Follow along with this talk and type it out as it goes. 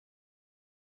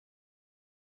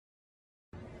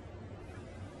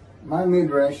My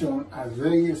midrash on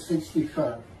Isaiah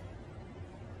 65.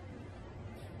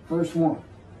 Verse 1.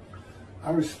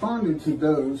 I responded to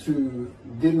those who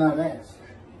did not ask.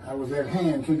 I was at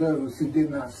hand to those who did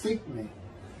not seek me.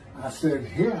 I said,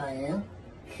 here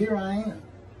I am,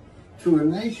 to a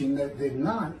nation that did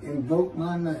not invoke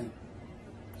my name.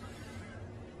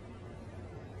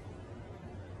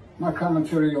 My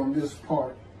commentary on this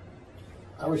part.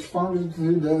 I responded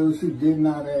to those who did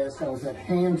not ask. I was at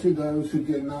hand to those who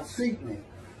did not seek me.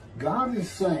 God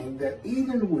is saying that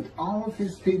even with all of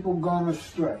his people gone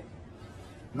astray,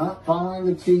 not following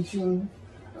the teaching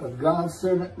of God's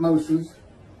servant Moses,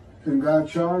 whom God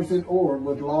charged at Orb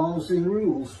with laws and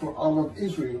rules for all of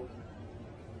Israel,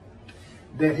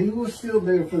 that he was still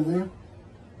there for them.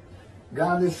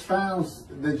 God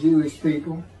espoused the Jewish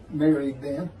people, married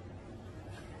them,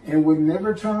 and would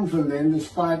never turn from them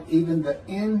despite even the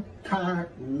entire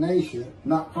nation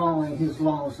not following his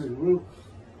laws and rules.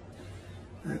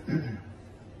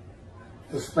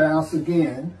 Espouse,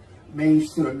 again,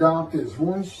 means to adopt as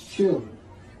one's children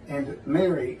and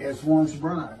marry as one's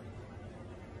bride.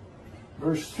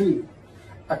 Verse 2,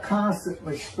 I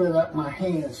constantly spread out my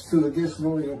hands to a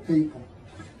disloyal people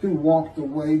who walk the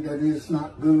way that is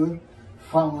not good,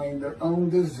 following their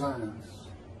own designs.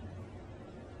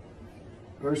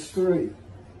 Verse 3,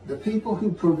 the people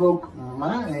who provoke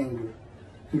my anger,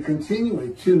 who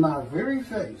continually to my very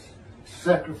face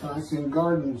sacrifice in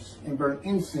gardens and burn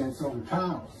incense on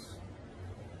tiles.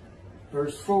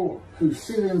 Verse 4, who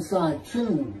sit inside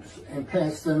tombs and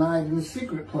pass the night in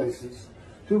secret places,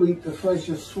 who eat the flesh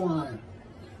of swine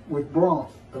with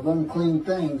broth of unclean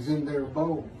things in their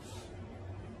bowls.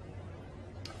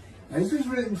 Now, this is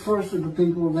written first of the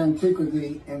people of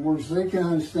antiquity in words they can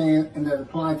understand and that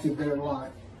apply to their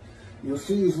life. You'll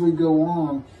see as we go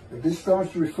on that this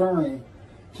starts referring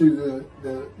to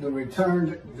the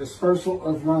returned dispersal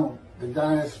of Rome, the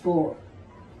diaspora.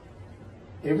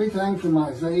 Everything from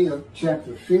Isaiah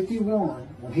chapter 51,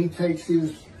 when he takes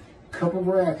his cup of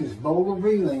wrath, his bowl of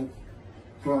reeling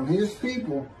from his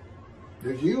people,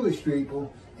 the Jewish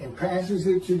people, and passes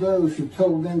it to those who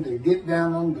told them to get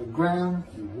down on the ground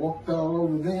and walked all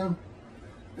over them.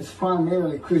 It's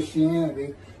primarily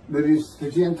Christianity, but it's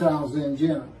the Gentiles in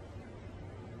general.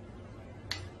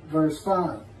 Verse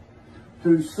 5,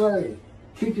 who say,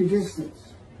 keep your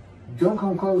distance, don't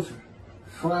come closer,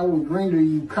 for I will render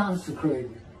you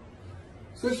consecrated.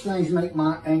 Such things make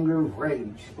my anger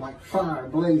rage, like fire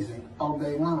blazing all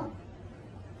day long.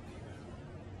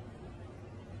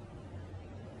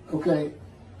 Okay,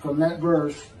 from that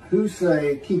verse, who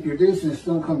say, keep your distance,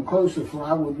 don't come closer, for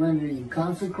I will render you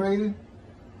consecrated.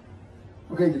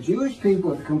 Okay, the Jewish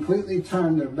people have completely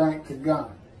turned their back to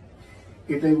God.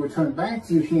 If they would turn back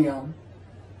to him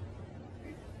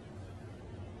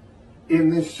in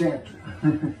this chapter,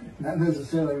 not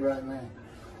necessarily right now,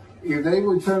 if they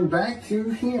would turn back to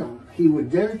him, he would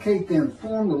dedicate them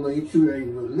formally to a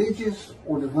religious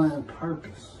or divine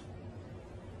purpose.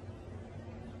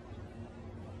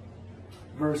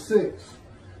 Verse 6,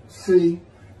 see,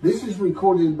 this is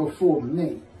recorded before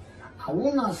me. I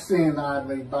will not stand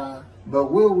idly by,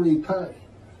 but will repay,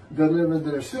 deliver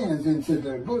their sins into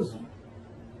their bosom.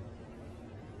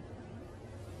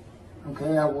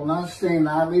 Okay, I will not stand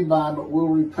idly by, but will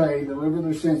repay, deliver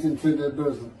their sins into their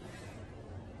bosom.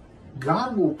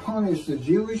 God will punish the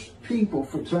Jewish people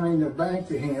for turning their back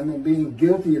to him and being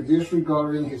guilty of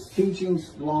disregarding his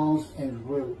teachings, laws, and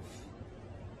rules.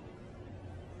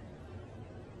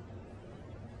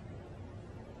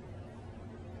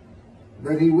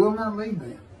 But he will not leave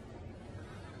them.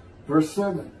 Verse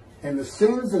 7, and the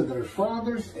sins of their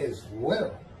fathers as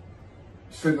well,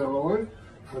 said the Lord,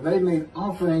 for they made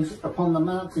offerings upon the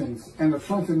mountains and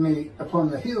affronted me upon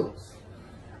the hills.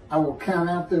 I will count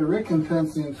out their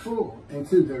recompense in full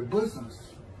into their bosoms.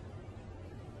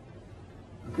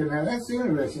 Okay, now that's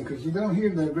interesting because you don't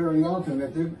hear that very often,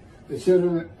 that the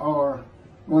children are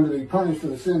going to be punished for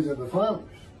the sins of the fathers.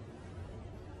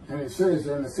 And it says,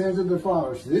 and the sins of the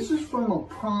fathers. This is from a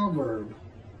proverb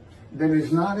that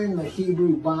is not in the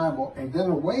Hebrew Bible and done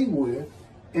away with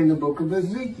in the book of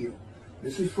Ezekiel.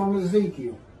 This is from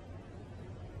Ezekiel.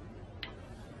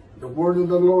 The word of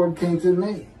the Lord came to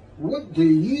me. What do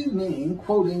you mean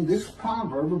quoting this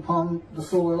proverb upon the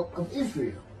soil of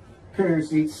Israel?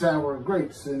 Parents eat sour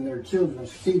grapes and their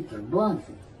children's teeth are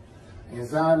blunted.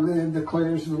 As I live,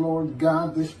 declares the Lord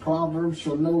God, this proverb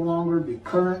shall no longer be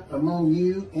current among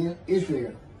you in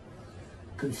Israel.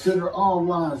 Consider all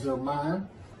lives are mine.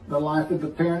 The life of the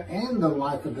parent and the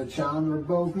life of the child are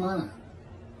both mine.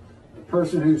 The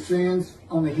person who sins,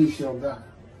 only he shall die.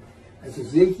 That's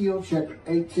Ezekiel chapter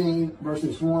 18,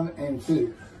 verses 1 and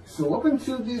 2. So up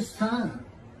until this time,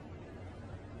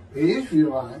 the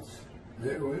Israelites,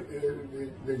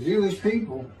 the Jewish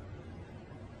people,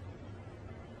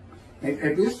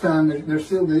 at this time, they're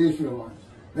still the Israelites.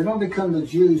 They don't become the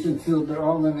Jews until they're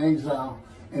all in exile,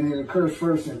 and it occurs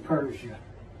first in Persia.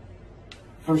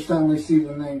 First time we see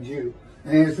the name Jew.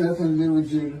 And it has nothing to do with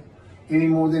Judah, any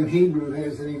more than Hebrew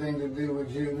has anything to do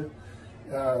with Judah.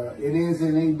 It is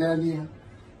in EW.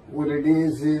 What it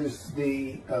is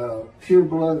the pure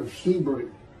blood of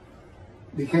Hebrew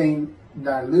became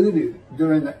diluted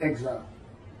during the exile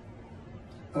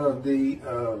of the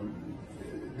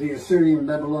Assyrian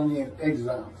Babylonian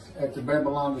exiles after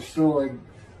Babylon destroyed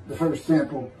the first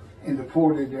temple and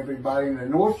deported everybody. In the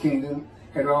North Kingdom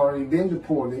had already been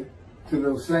deported to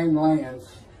those same lands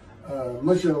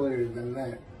much earlier than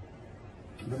that.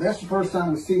 But that's the first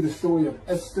time we see the story of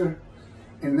Esther,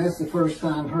 and that's the first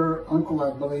time her uncle,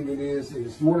 I believe it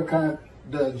is Mordecai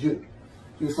the Jew.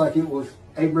 Just like it was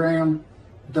Abraham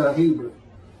the Hebrew.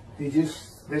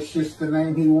 That's just the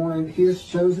name he wanted his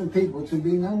chosen people to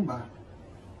be known by.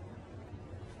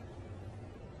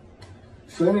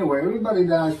 So anyway, everybody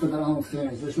dies for their own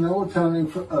sins. There's no atoning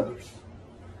for others.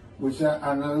 Which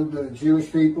I know the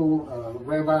Jewish people,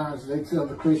 rabbis, they tell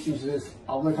the Christians this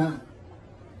all the time.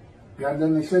 God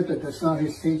doesn't accept that. That's not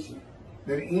his teaching.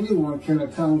 That anyone can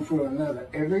atone for another.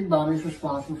 Everybody's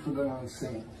responsible for their own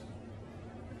sins.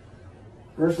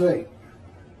 Verse 8.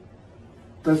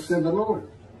 Thus said the Lord,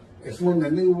 it's when the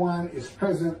new wine is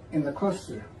present in the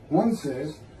cluster. One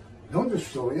says, don't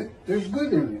destroy it. There's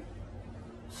good in it.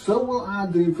 So will I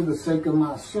do for the sake of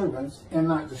my servants and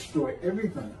not destroy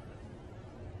everything.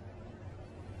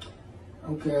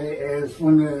 Okay, as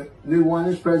when the new wine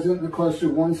is present in the cluster,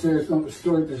 one says, don't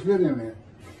destroy it, there's good in it.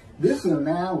 This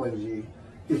analogy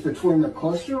is between the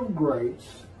cluster of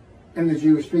grapes and the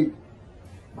Jewish people.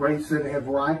 Grapes that have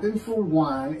ripened for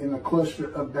wine in the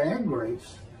cluster of bad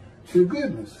grapes to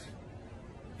goodness.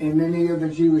 And many of the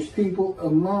Jewish people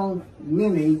among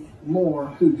many more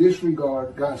who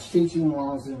disregard God's teaching,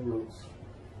 laws, and rules.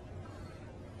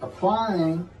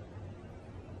 Applying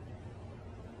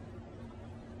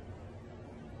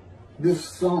this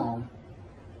psalm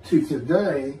to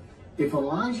today, if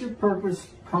Elijah's purpose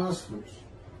prospers,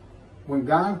 when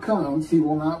God comes, he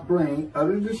will not bring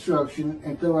utter destruction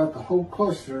and throw out the whole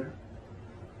cluster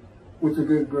with the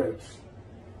good grapes.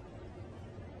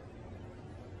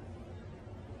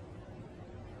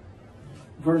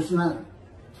 Verse 9,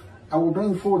 I will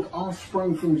bring forth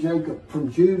offspring from Jacob,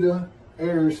 from Judah,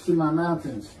 heirs to my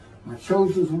mountains, my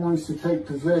chosen ones to take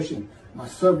possession. My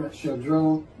servants shall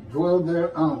dwell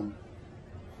thereon.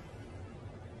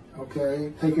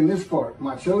 Okay, taking this part.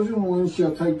 My chosen ones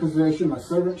shall take possession, my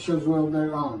servants shall dwell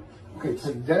thereon. Okay,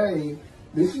 today,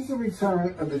 this is the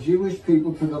return of the Jewish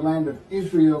people to the land of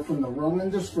Israel from the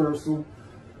Roman dispersal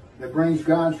that brings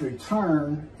God's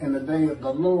return in the day of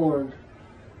the Lord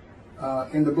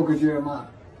in the book of Jeremiah.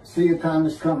 See, a time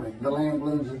is coming. The land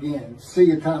blooms again.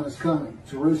 See, a time is coming.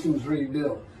 Jerusalem's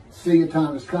rebuilt. See, a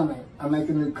time is coming. I make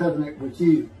a new covenant with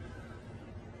you.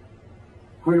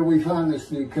 Where do we find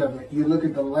this new covenant? You look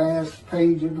at the last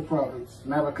page of the prophets,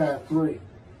 Malachi 3.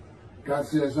 God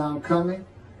says, I'm coming.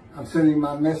 I'm sending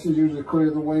my messengers to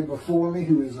clear the way before me,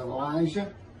 who is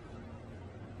Elijah.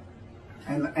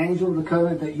 And the angel of the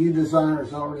covenant that you desire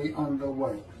is already on the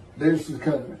way. There's the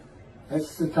covenant.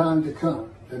 That's the time to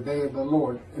come, the day of the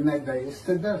Lord. And that day is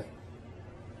today.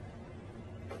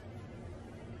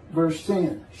 Verse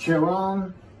 10,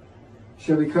 Sharon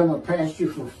shall become a pasture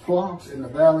for flocks in the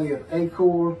valley of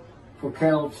Achor, for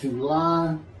cattle to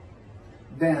lie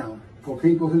down, for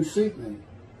people who seek me.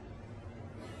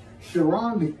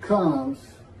 Sharon becomes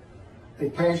a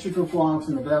pasture for flocks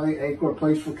in the valley of Achor, a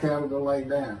place for cattle to lay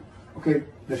down. Okay,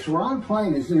 the Sharon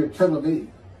plain is near Tel Aviv,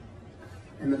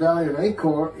 and the valley of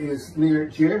Achor is near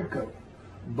Jericho,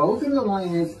 both in the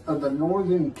lands of the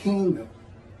northern kingdom.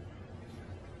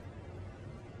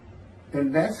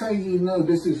 And that's how you know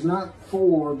this is not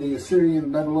for the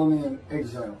Assyrian Babylonian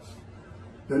exiles.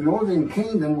 The northern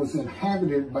kingdom was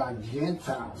inhabited by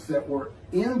Gentiles that were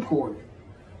imported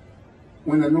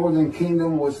when the northern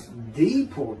kingdom was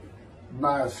deported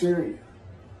by Assyria.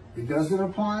 It doesn't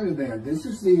apply to them. This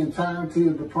is the entirety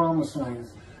of the promised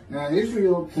lands. Now,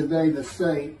 Israel today, the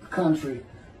state, the country,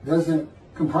 doesn't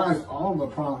comprise all the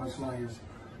promised lands,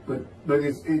 but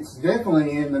it's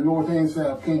definitely in the north and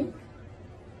south kingdom.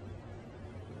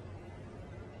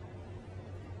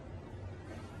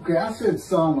 Okay, I said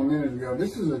Psalm a minute ago.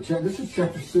 This is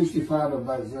chapter 65 of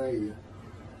Isaiah.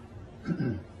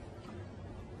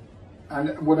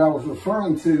 And what I was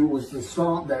referring to was the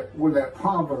psalm where that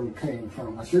proverb came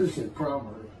from. I should have said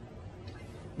proverb.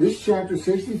 This chapter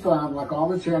 65, like all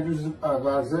the chapters of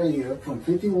Isaiah, from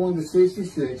 51 to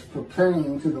 66,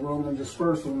 pertain to the Roman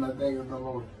dispersal in the day of the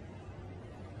Lord.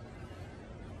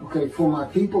 Okay, for my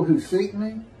people who seek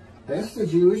me, that's the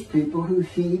Jewish people who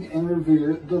heed and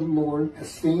revere the Lord,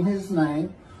 esteem his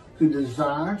name, who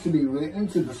desire to be written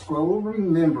to the scroll of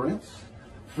remembrance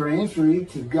for entry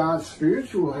to God's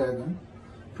spiritual heaven,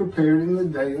 prepared in the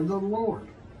day of the Lord.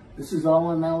 This is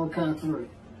all in Malachi 3.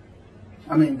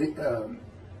 I mean,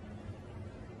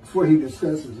 that's where he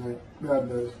discusses it, God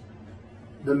does.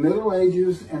 The Middle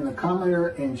Ages and the Common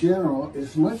Era in general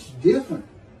is much different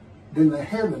than the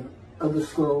heaven of the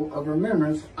scroll of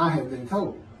remembrance, I have been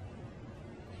told.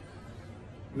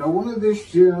 No one of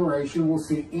this generation will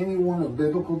see any one of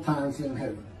biblical times in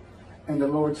heaven. And the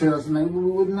Lord tells them we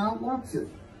would not want to.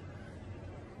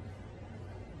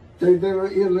 They were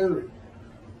illiterate.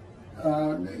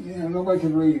 Nobody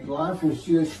could read. Life was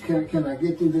just, can I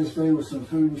get through this day with some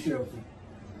food and shelter?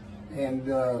 And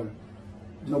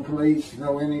no police,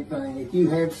 no anything. If you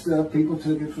had stuff, people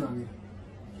took it from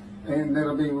you. And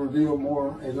that'll be revealed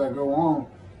more as I go on.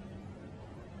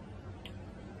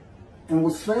 And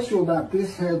what's special about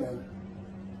this heaven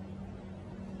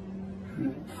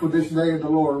for this day of the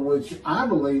Lord, which I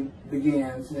believe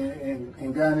begins,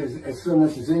 and God has so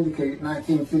much as indicated,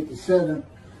 1957,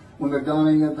 when the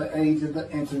dawning of the age of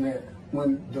the internet,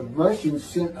 when the Russians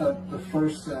sent up the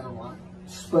first satellite,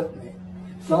 Sputnik.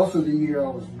 It's also the year I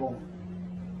was born.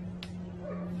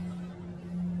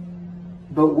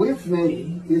 But with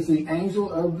me is the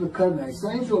angel of the covenant. It's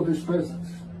the angel of his presence.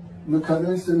 The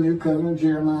covenant's the new covenant,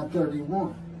 Jeremiah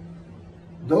 31.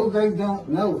 Though they don't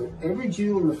know it, every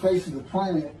Jew on the face of the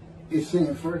planet is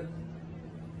sin free.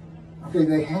 Okay,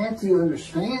 they had to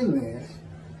understand this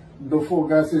before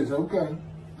God says, okay,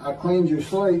 I cleaned your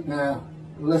slate, now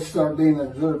let's start being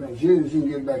observant Jews. You can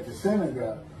get back to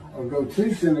synagogue or go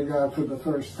to synagogue for the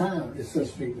first time, if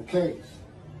such be the case.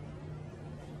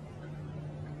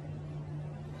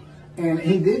 And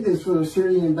he did this for the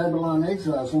Syrian and Babylon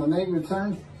exiles. When they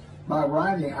returned by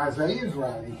writing, Isaiah's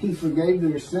writing, he forgave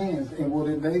their sins. And what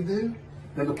did they do?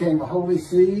 They became a holy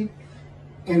seed,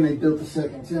 and they built a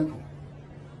second temple.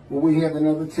 Well, we have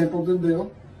another temple to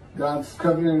build. God's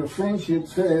covenant of friendship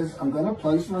says, I'm going to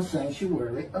place my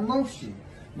sanctuary amongst you.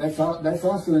 That's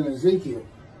also in Ezekiel.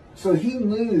 So he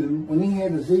knew, when he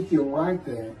had Ezekiel write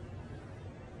that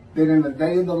in the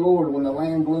day of the Lord, when the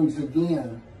land blooms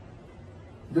again,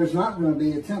 there's not going to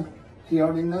be a temple. He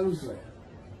already knows that.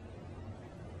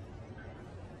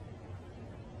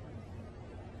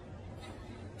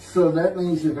 So that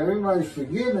means if everybody's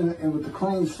forgiven and with the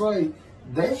clean slate,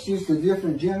 that's just a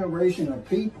different generation of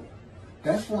people.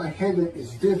 That's why heaven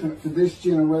is different for this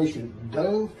generation.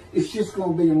 Though it's just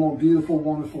going to be a more beautiful,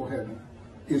 wonderful heaven,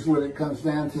 is what it comes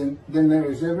down to, than there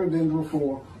has ever been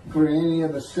before for any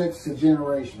of the sets of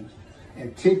generations.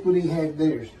 Antiquity had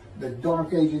theirs. The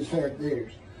Dark Ages had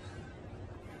theirs.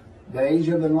 The Age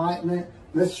of Enlightenment,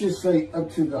 let's just say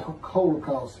up to the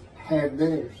Holocaust, had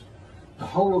theirs. The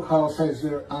Holocaust has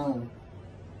their own.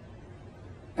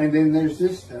 And then there's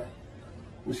this day,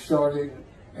 which started,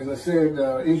 as I said,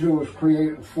 Israel was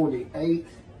created in 48.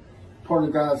 Part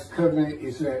of God's covenant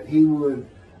is that he would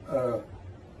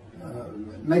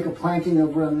make a planting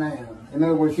of renown. In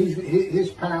other words, his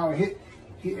power,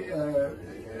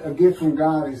 a gift from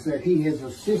God is that he has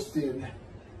assisted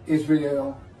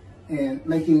Israel in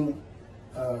making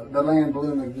the land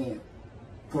bloom again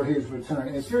for his return.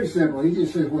 And it's very simple. He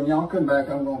just says, when y'all come back,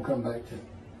 I'm going to come back too.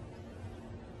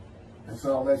 That's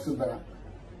all that's about.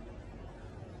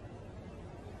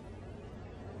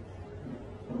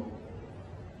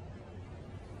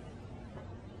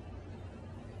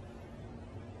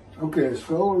 Okay, a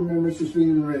scroll of remembrance is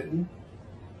being written.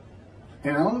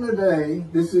 And on the day,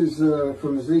 this is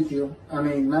from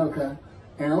Malachi,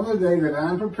 and on the day that I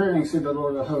am preparing, said the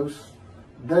Lord of hosts,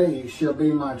 they shall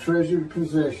be my treasured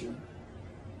possession.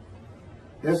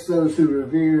 That's those who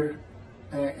revere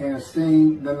and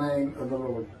esteem the name of the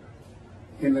Lord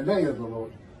in the day of the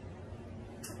Lord.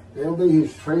 They'll be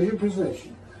his treasured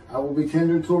possession. I will be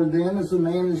tender toward them as a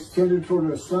man is tender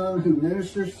toward a son who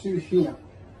ministers to him.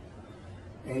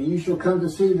 And you shall come to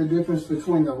see the difference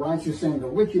between the righteous and the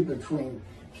wicked, between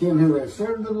him who has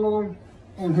served the Lord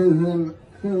and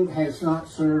whom has not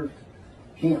served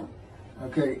him.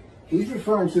 Okay, he's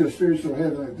referring to a spiritual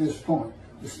heaven at this point.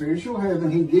 The spiritual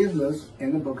heaven he gives us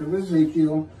in the book of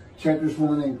Ezekiel, chapters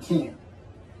 1 and 10.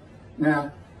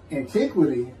 Now,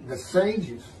 antiquity, the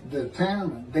sages, the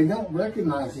Talmud, they don't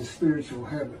recognize the spiritual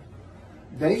heaven.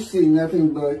 They see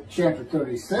nothing but chapter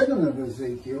 37 of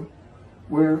Ezekiel,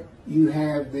 where you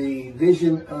have the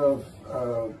vision of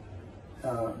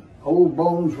old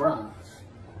bones rise,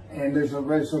 and there's a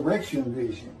resurrection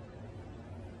vision.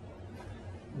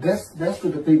 That's for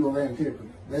the people of antiquity.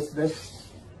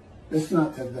 That's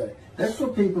not today. That's for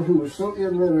people who were so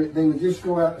illiterate they would just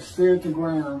go out and stare at the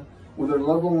ground where their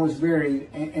loved one was buried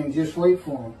and just wait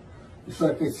for them. It's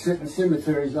like they sit in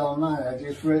cemeteries all night. I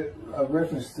just read a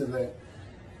reference to that.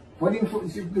 Waiting for,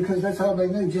 because that's all they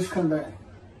knew. Just come back.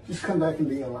 Just come back and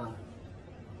be alive.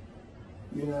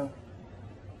 You know,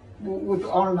 with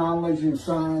our knowledge in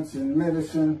science and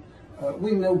medicine,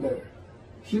 we know better.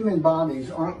 Human bodies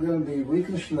aren't going to be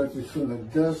reconstructed from the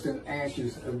dust and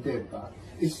ashes of dead bodies.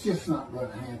 It's just not going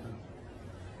to happen.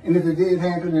 And if it did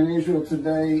happen in Israel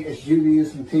today, as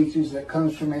Judaism teaches, that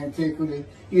comes from antiquity,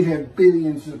 you'd have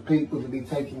billions of people to be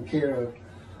taken care of.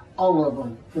 All of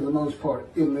them, for the most part,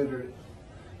 illiterate.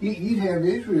 You'd have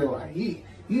Israelites.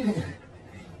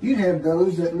 You'd have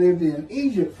those that lived in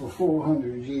Egypt for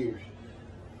 400 years.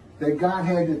 That God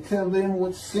had to tell them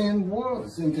what sin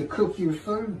was and to cook your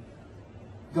food.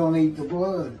 Don't eat the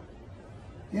blood.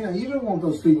 You know, you don't want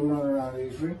those people running around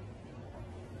Israel.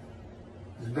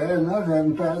 It's bad enough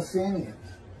having Palestinians.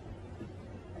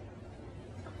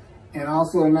 And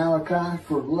also in Malachi,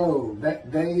 for lo,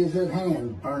 that day is at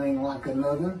hand, burning like an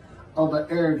oven. All the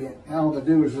arrogant and all the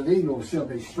doers of evil shall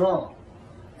be straw.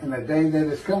 And the day that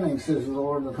is coming, says the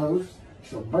Lord of hosts,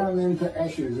 shall burn them to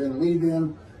ashes and leave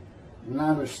them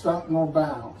neither stock nor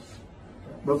bowels.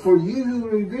 But for you who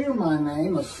revere my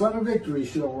name, a son of victory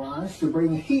shall rise to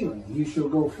bring healing. You shall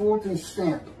go forth and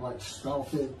stamp like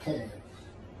stall-fed calves.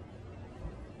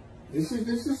 This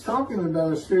is talking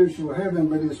about a spiritual heaven,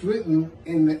 but it's written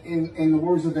in the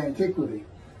words of antiquity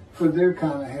for their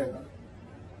kind of heaven.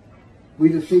 We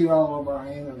defeat all of our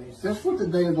enemies. That's what the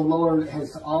day of the Lord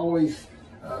has always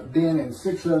been in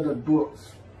 6 other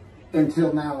books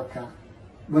until Malachi,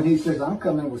 when he says, I'm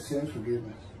coming with sin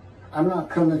forgiveness. I'm not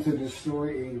coming to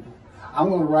destroy evil. I'm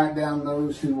going to write down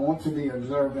those who want to be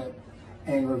observant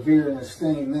and revere and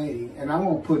esteem me, and I'm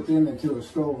going to put them into a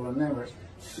scroll of remembrance.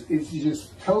 It's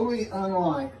just totally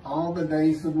unlike all the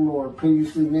days of the Lord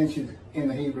previously mentioned in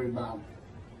the Hebrew Bible.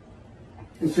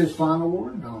 It's his final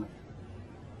word on it.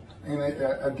 And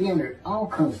again, it all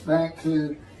comes back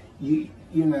to, you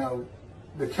know,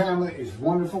 the Talmud is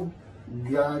wonderful.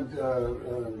 God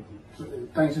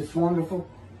thinks it's wonderful.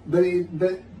 But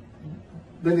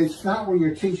it's not where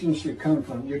your teaching should come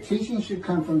from. Your teaching should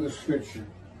come from the Scripture.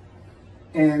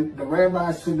 And the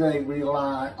rabbis today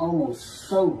rely almost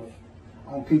solely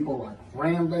on people like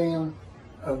Rambam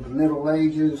of the Middle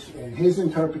Ages and his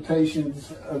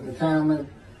interpretations of the Talmud.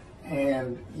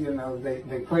 And, you know,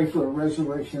 they pray for a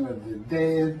resurrection of the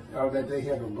dead, or that they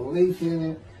have a belief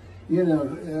in it. You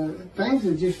know, things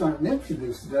that just aren't meant for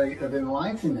this day of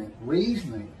enlightenment,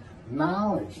 reasoning,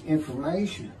 knowledge,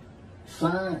 information,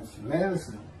 science,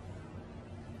 medicine.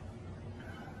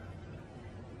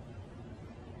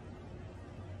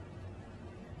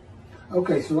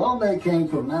 Okay, so all that came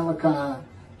from Malachi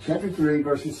chapter 3,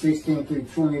 verses 16 through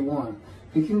 21.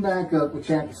 Picking back up with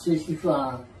chapter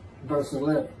 65, verse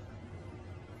 11.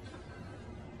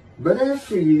 But as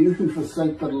for you who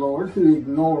forsake the Lord, who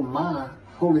ignore my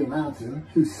holy mountain,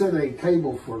 who set a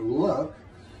table for luck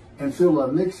and fill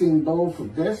a mixing bowl for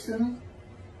destiny,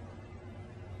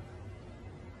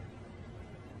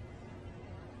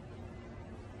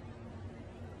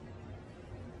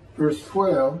 verse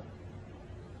 12.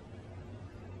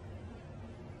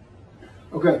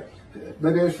 Okay,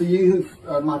 but as for you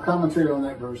who, my commentary on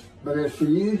that verse, but as for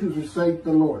you who forsake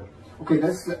the Lord. Okay,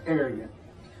 that's the arrogant,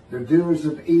 the doers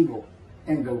of evil,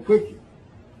 and the wicked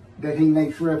that he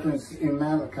makes reference in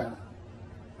Malachi.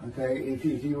 Okay, if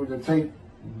you were to take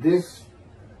this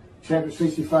chapter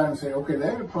 65 and say, okay,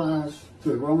 that applies to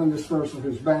the Roman dispersal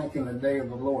who's back in the day of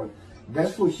the Lord.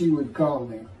 That's what you would call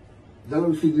them.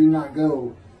 Those who do not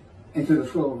go into the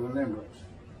scroll of remembrance.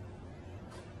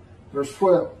 Verse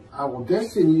 12, I will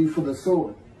destine you for the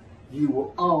sword. You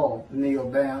will all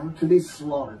kneel down to be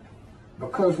slaughtered.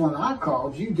 Because when I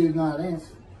called, you did not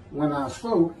answer. When I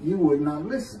spoke, you would not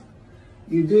listen.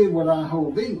 You did what I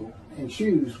hold evil and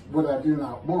choose what I do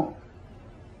not want.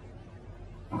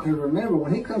 Okay, remember,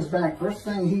 when he comes back, first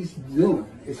thing he's doing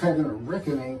is having a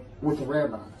reckoning with the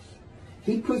rabbis.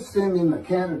 He puts them in the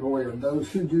category of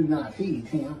those who do not heed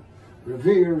him,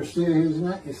 revere, or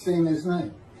esteem his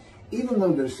name. Even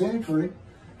though they're sin-free,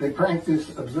 they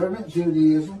practice observant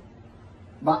Judaism.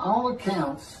 By all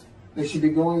accounts, they should be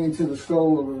going into the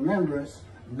scroll of remembrance,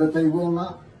 but they will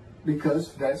not,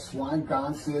 because that's why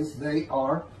God says they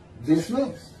are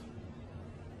dismissed.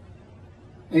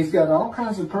 He's got all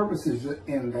kinds of purposes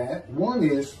in that. One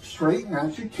is straighten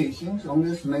out your teachings on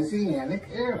this Messianic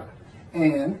era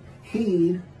and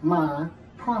heed my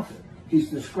prophet. He's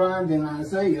described in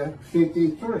Isaiah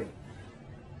 53,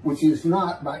 which is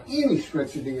not by any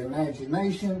stretch of the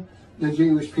imagination the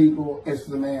Jewish people as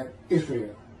the man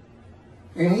Israel.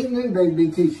 And he knew they'd be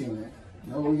teaching that.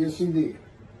 Oh, yes, he did.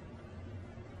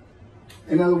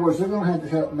 In other words, they're going to have to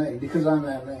help me because I'm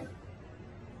that man.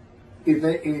 If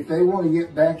they want to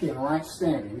get back in right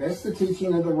standing, that's the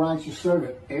teaching of the righteous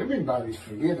servant. Everybody's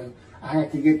forgiven. I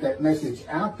have to get that message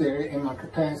out there in my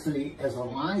capacity as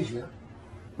Elijah,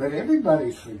 but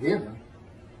everybody's forgiven.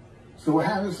 So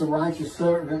how does the righteous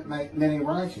servant make many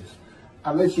righteous?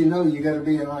 I let you know you got to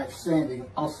be in right standing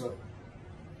also.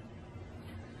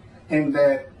 And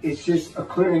that it's just a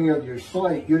clearing of your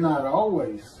slate. You're not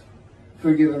always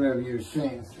forgiven of your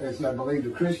sins, as I believe the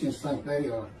Christians think they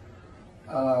are.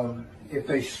 If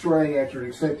they stray after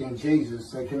accepting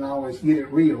Jesus, they can always get it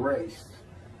re-erased.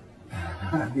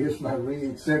 I guess by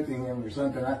re-accepting him or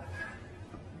something.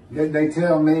 They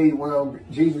tell me, well,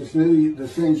 Jesus knew the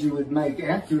sins you would make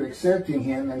after accepting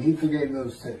him, and he forgave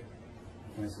those too.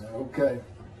 I said, okay,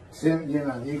 sin, you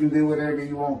know, you can do whatever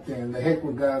you want then. The heck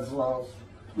with God's laws.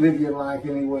 Live your life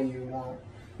any way you want.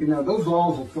 You know, those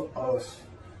laws are for us.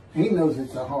 He knows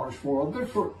it's a harsh world. They're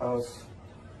for us.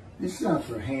 It's not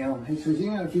for him. He says,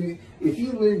 you know, if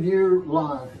you live your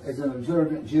life as an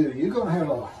observant Jew, you're going to have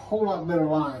a whole lot better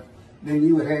life than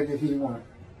you would have if you weren't.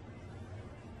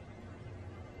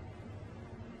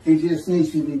 It just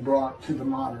needs to be brought to the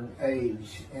modern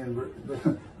age and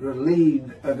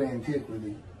relieved of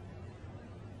antiquity.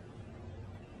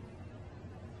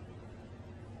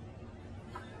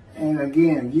 And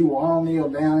again, you will all kneel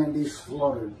down and be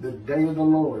slaughtered. The day of the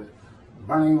Lord,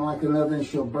 burning like an oven,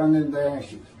 shall burn into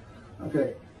ashes.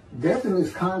 Okay, death in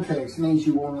this context means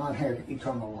you will not have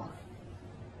eternal life.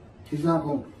 He's not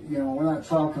going to, you know, we're not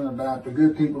talking about the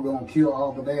good people going to kill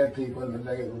all the bad people in the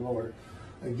day of the Lord.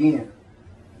 Again,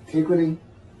 antiquity,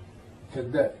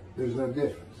 today, there's no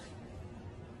difference.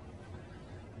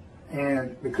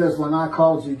 And because when I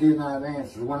called, you did not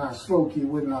answer. When I spoke, you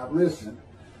would not listen.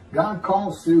 God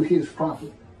calls through his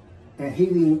prophet, and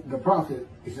heeding the prophet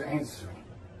is answering.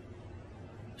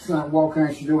 It's not walking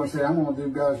out your door and saying, I'm going to do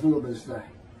God's will this day.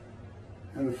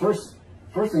 And the first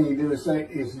thing you do is say,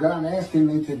 is God asking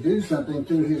me to do something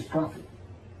through his prophet?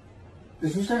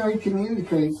 This is how he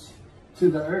communicates to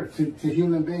the earth, to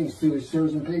human beings, to his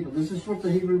chosen people. This is what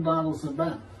the Hebrew Bible is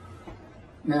about.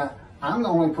 Now, I'm the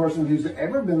only person who's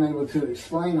ever been able to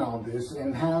explain all this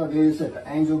and how it is that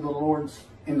the angel of the Lord's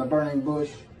in the burning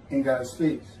bush and God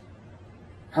speaks.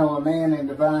 How a man in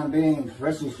divine beings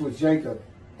wrestles with Jacob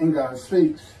and God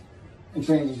speaks and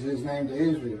changes his name to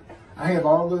Israel. I have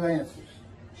all the answers.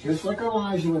 Just like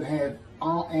Elijah would have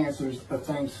all answers of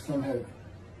things from heaven.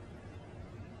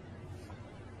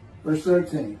 Verse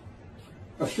 13.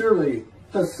 Surely,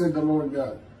 thus said the Lord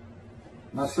God,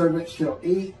 my servant shall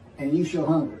eat, and you shall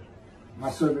hunger.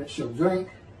 My servant shall drink,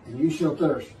 and you shall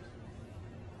thirst.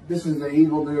 This is the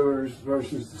evildoers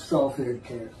versus the soft-headed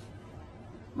cats.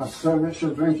 My servant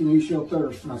shall drink, and you shall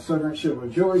thirst. My servant shall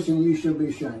rejoice, and you shall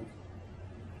be shamed.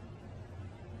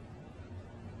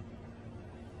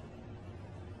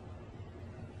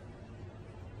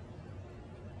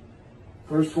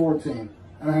 Verse 14.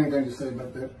 I don't have anything to say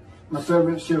about that. My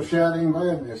servant shall shout in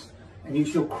gladness, and you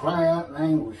shall cry out in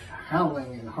anguish,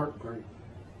 howling in heartbreak.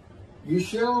 You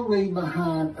shall leave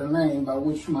behind a name by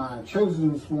which my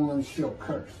chosen ones shall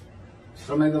curse.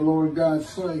 So may the Lord God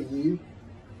slay you,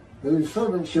 but his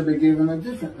servant shall be given a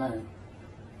different name.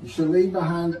 You shall leave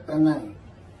behind a name.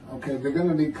 Okay, they're going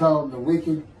to be called the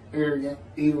wicked, arrogant,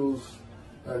 evils,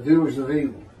 doers of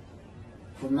evil,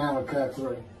 from Malachi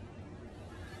 3.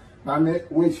 By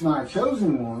which my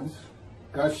chosen ones,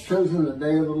 God's chosen the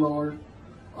day of the Lord,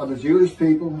 are the Jewish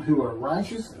people who are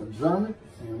righteous, observant,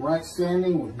 and in right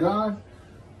standing with God,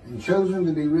 and chosen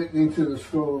to be written into the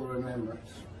scroll of remembrance.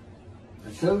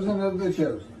 The chosen of the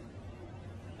chosen.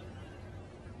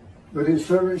 But his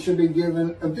servant should be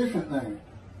given a different name.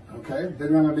 Okay? They're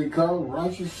going to be called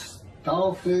righteous,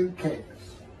 stall-fed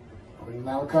calves. In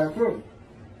Malachi 3.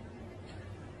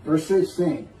 Verse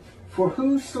 16. For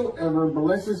whosoever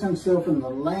blesses himself in the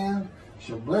land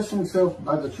shall bless himself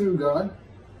by the true God.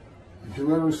 And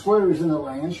whoever swears in the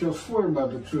land shall swear by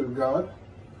the true God.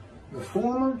 The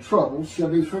former troubles shall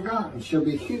be forgotten, shall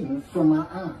be hidden from my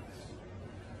eyes.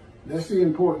 That's the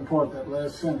important part, that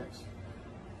last sentence.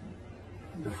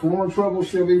 The former troubles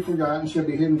shall be forgotten, shall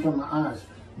be hidden from my eyes.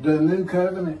 The new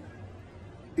covenant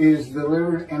is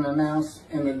delivered and announced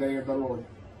in the day of the Lord,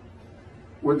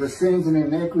 where the sins and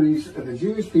iniquities of the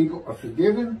Jewish people are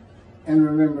forgiven and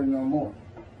remembered no more.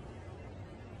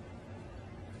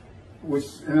 which,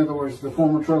 in other words, the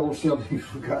former trouble shall be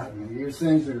forgotten. Your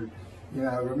sins are,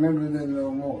 remember them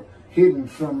no more. Hidden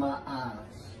from my eyes.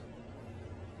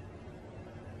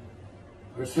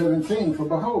 Verse 17, for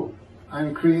behold, I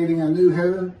am creating a new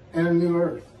heaven and a new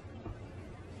earth.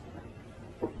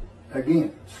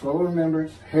 Again, slow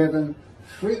remembrance, heaven,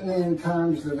 written in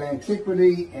times of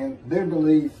antiquity and their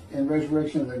belief in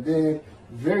resurrection of the dead,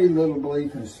 very little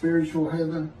belief in spiritual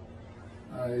heaven.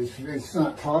 It's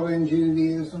not taught in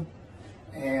Judaism.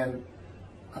 And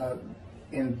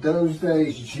in those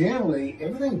days, generally,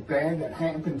 everything bad that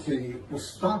happened to you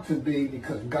was thought to be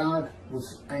because God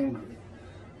was angry.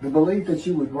 The belief that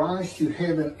you would rise to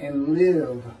heaven and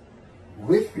live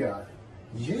with God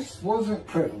just wasn't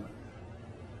prevalent.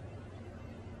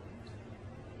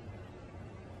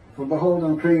 For behold,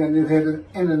 I'm creating a new heaven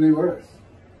and a new earth.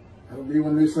 That will be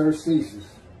when this earth ceases.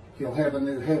 He'll have a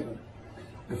new heaven.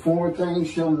 The former things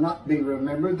shall not be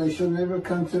remembered. They shall never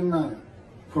come to mind.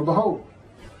 For behold,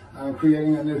 I'm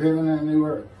creating a new heaven and a new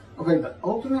earth. Okay, the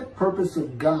ultimate purpose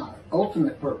of God,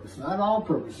 ultimate purpose, not all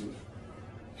purposes.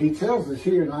 He tells us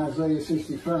here in Isaiah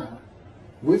 65,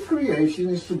 with creation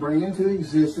is to bring into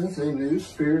existence a new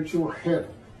spiritual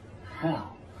heaven.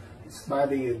 How? It's by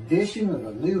the addition of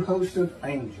a new host of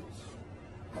angels.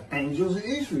 The angels of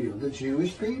Israel, the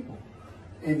Jewish people.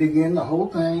 And begin the whole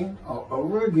thing all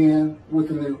over again with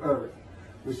the new earth.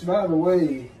 Which, by the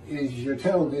way, is your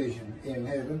television in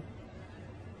heaven.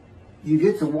 You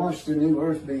get to watch the new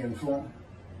earth being formed.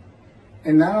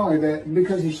 And not only that,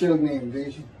 because he showed me in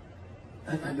vision.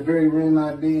 At the very room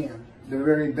I'd be in, the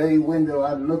very bay window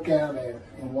I'd look out at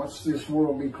and watch this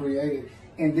world be created.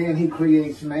 And then he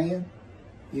creates man.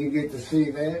 You get to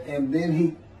see that. And then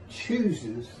he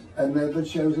chooses another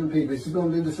chosen people. He's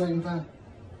going to do the same thing.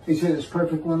 He said, it's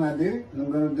perfect when I did it, and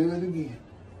I'm going to do it again.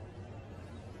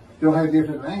 They'll have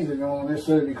different names. They don't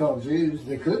necessarily be called Jews.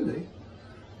 They could be.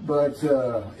 But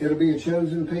it'll be a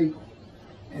chosen people.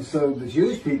 And so the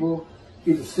Jewish people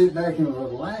get to sit back and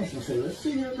relax and say, let's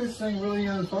see how this thing really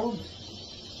unfolds.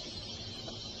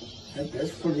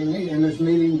 That's pretty neat. And there's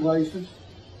meeting places.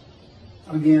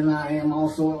 Again, I am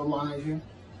also Elijah.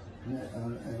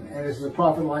 And as a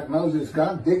prophet like Moses,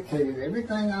 God dictated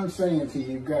everything I'm saying to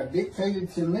you. God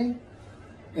dictated to me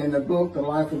in the book, The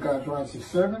Life of God's Righteous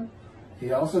Servant.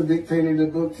 He also dictated the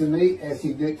book to me as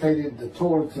he dictated the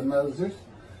Torah to Moses.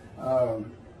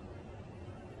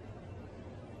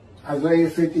 Isaiah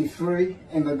 53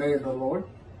 and the Day of the Lord.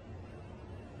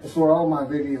 That's where all my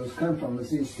videos come from, is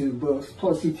these two books.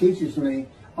 Plus he teaches me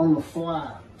on the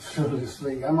fly, so to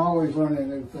speak. I'm always learning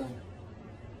new things.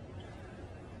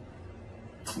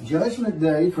 Judgment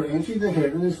Day for entry to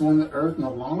heaven is when the earth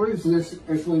no longer exists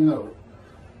as we know it.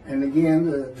 And again,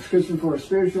 the description for a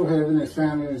spiritual heaven is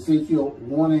found in Ezekiel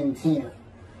 1 and 10.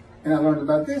 And I learned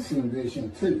about this in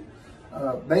vision too.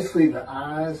 Basically the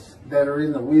eyes that are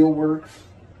in the wheelworks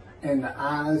and the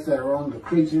eyes that are on the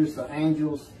creatures, the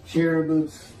angels,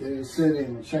 cherubims, it is said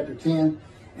in chapter 10,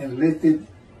 and lifted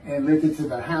to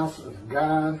the house of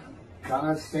God.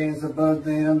 God stands above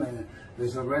them, and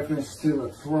there's a reference to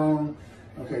a throne.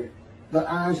 Okay, the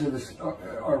eyes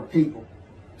are people.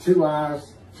 Two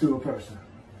eyes to a person.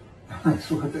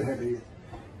 That's what that is.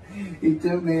 He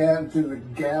took me out into the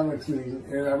galaxy,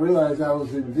 and I realized I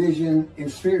was in vision, in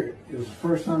spirit. It was the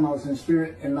first time I was in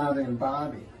spirit and not in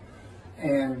body.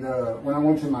 And when I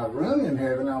went to my room in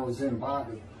heaven, I was in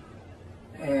body.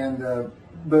 And,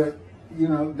 but, you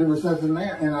know, there was nothing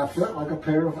there. And I felt like a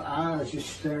pair of eyes just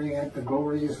staring at the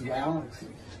glorious galaxies.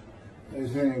 It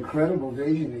was an incredible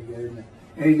vision he gave me.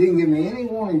 And he didn't give me any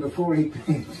warning before he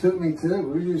took me to it.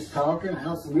 We were just talking.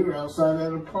 We were outside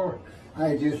at a park. I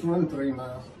had just run 3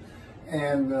 miles.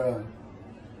 And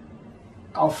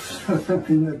off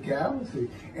in the galaxy.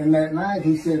 And that night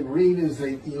he said, read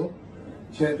Ezekiel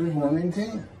chapters 1 and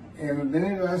 10. And the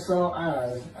minute I saw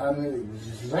eyes, I knew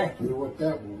exactly what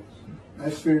that was.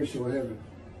 That's spiritual heaven.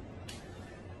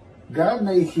 God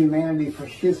made humanity for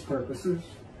his purposes.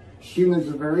 Humans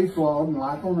are very flawed, and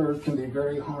life on earth can be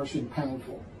very harsh and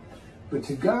painful. But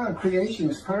to God, creation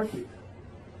is perfect.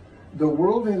 The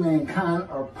world and mankind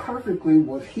are perfectly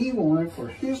what he wanted for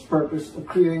his purpose of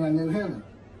creating a new heaven.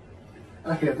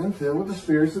 A heaven filled with the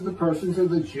spirits of the persons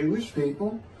of the Jewish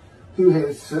people who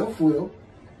had self-will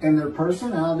and their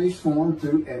personalities formed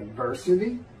through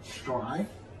adversity, strife,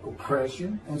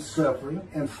 oppression, and suffering,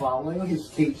 and following his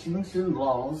teachings and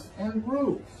laws and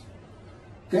rules.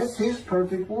 That's his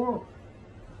perfect world.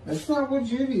 That's not what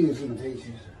Judaism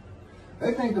teaches.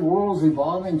 They think the world's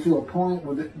evolving to a point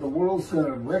where the world's going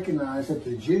to recognize that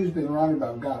the Jews been right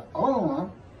about God all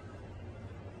along.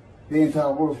 The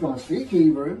entire world's going to speak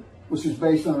Hebrew, which is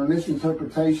based on a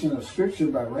misinterpretation of Scripture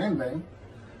by Rambam,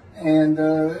 and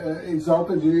exalt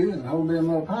the Jew and hold them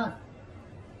up high.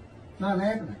 Not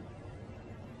happening.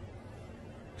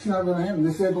 It's not going to happen.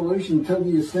 This evolution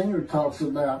Tobias Singer talks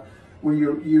about, where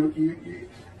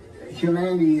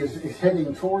humanity is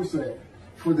heading towards that,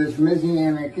 for this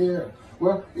Messianic era.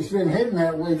 Well, it's been heading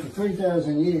that way for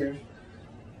 3,000 years.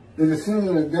 The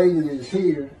descendant of David is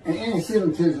here, and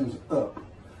anti-Semitism's up.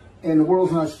 And the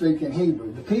world's not speaking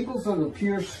Hebrew. The peoples of the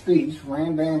pure speech,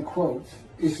 Rambam quotes,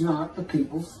 is not the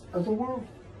peoples of the world.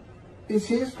 It's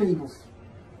his peoples,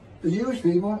 the Jewish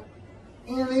people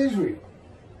in Israel.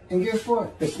 And guess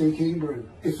what? They speak Hebrew.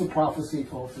 It's a prophecy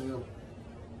fulfilled.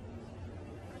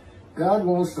 God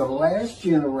wants the last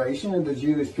generation of the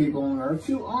Jewish people on earth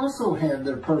to also have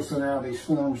their personalities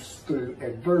formed through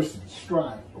adversity,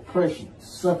 strife, oppression,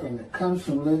 suffering that comes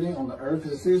from living on the earth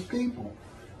as his people.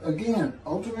 Again,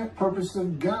 ultimate purpose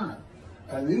of God,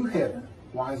 a new heaven.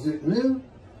 Why is it new?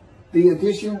 The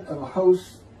addition of a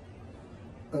host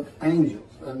of angels,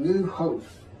 a new host.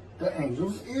 The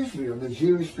angels, Israel, the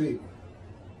Jewish people.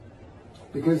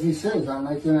 Because he says, I'm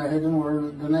making a heaven where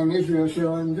the name Israel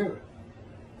shall endure.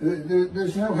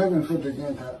 There's no heaven for the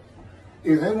Gentiles.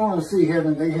 If they want to see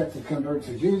heaven, they have to convert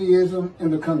to Judaism and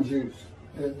become Jews.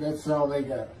 That's all they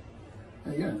got.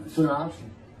 Again, it's an option.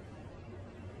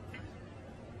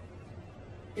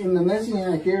 In the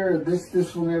Messianic era,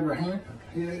 this will never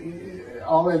happen.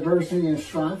 All adversity and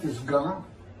strife is gone.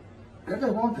 God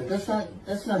doesn't want that.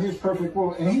 That's not his perfect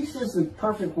world. And he says the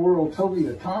perfect world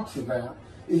Tobiah talks about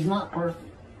is not perfect.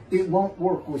 It won't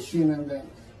work with human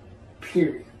beings.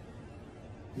 Period.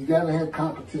 You got to have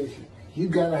competition. You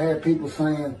got to have people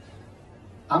saying,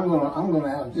 I'm gonna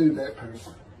outdo that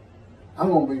person. I'm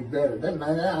gonna be better.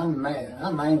 I'm mad.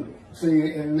 I'm angry.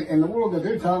 See, in the world that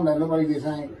they're talking about, nobody gets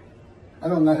angry. I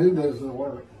don't know who does the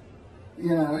work.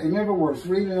 You know, it never works.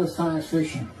 Reading a science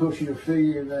fiction book, you'll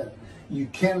figure that you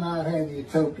cannot have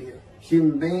utopia.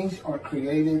 Human beings are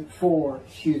created for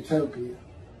utopia.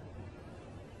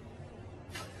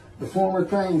 The former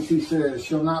things, he says,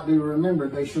 shall not be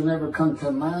remembered. They shall never come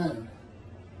to mind.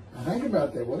 Now think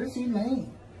about that. What does he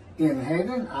mean? In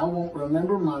heaven, I won't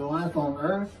remember my life on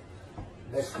earth?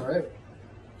 That's correct.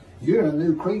 You're a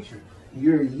new creature.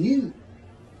 You're you.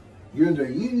 You're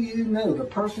the you know, the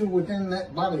person within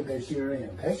that body that you're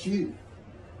in. That's you.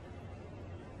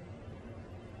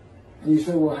 And you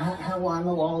say, well, how do I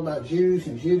know all about Jews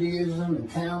and Judaism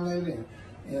and Talmud and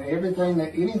anything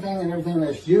and everything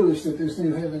that's Jewish that this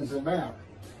new heaven's about?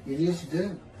 You just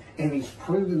do. And he's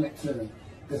proven it to me.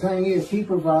 The thing is, he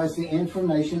provides the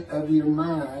information of your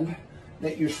mind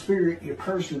that your spirit, your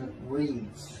person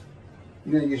reads.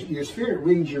 You know, your spirit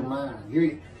reads your mind.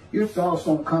 Your thoughts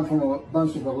don't come from a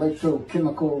bunch of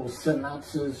electrochemical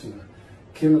synapses and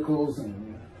chemicals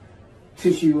and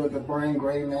tissue of the brain,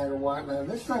 gray matter, white matter.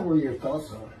 That's not where your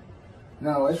thoughts are.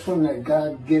 No, it's from that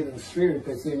God-given spirit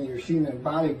that's in your human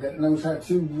body that knows how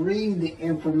to read the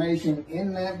information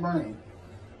in that brain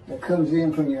that comes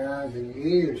in from your eyes and your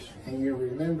ears and your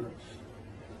remembrance.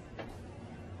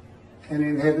 And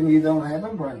in heaven, you don't have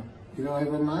a brain. You don't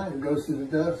have a mind. It goes to the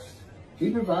dust. He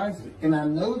provides it. And I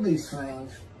know these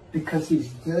things because he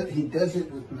does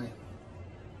it with me.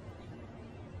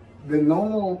 The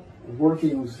normal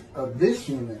workings of this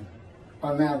human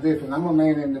are now different. I'm a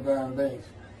man in divine beings.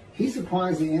 He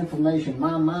supplies the information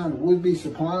my mind would be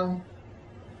supplying,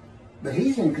 but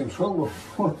he's in control of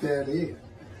what that is,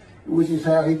 which is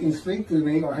how he can speak to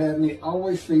me or have me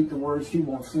always speak the words he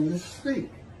wants me to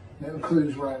speak. That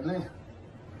includes right now.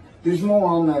 There's more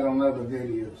on that on other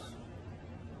videos.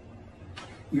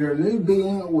 You're a new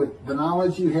being with the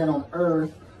knowledge you had on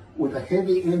earth, with a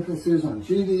heavy emphasis on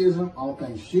Judaism, all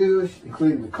things Jewish,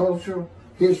 including the culture,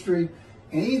 history,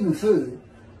 and even food,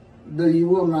 though you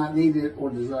will not need it or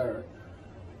desire it.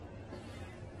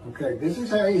 Okay, this is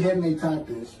how he had me type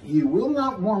this. You will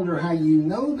not wonder how you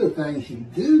know the things you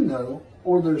do know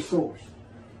or their source.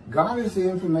 God is the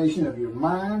information of your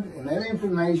mind, and that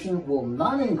information will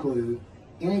not include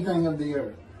anything of the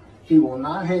earth. He will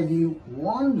not have you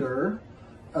wonder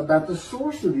about the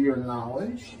source of your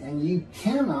knowledge, and you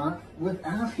cannot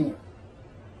without him.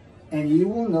 And you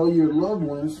will know your loved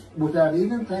ones without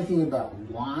even thinking about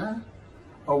why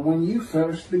or when you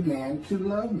first began to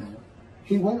love them.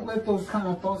 He won't let those kind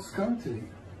of thoughts come to you.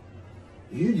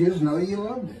 You just know you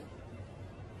love them.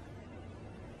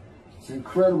 It's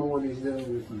incredible what he's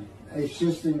doing with me. It's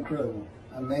just incredible.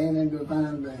 A man in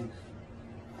divine beings.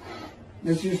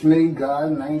 It's just me,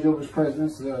 God, an angel of his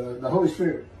presence, the Holy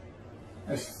Spirit.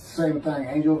 That's the same thing.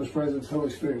 Angel of his presence, Holy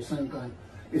Spirit, same thing.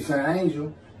 It's an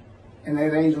angel, and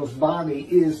that angel's body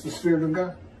is the Spirit of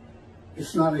God.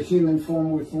 It's not a human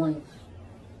form with wings.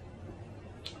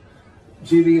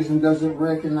 Judaism doesn't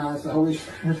recognize the Holy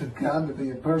Spirit of God to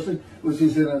be a person, which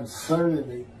is an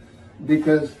absurdity.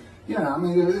 Because, you know, I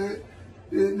mean,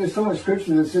 there's so much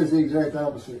scripture that says the exact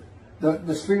opposite.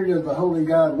 The Spirit of the Holy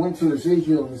God went to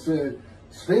Ezekiel and said,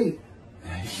 speak.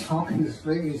 He's talking to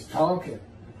speak. He's talking.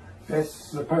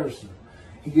 That's the person.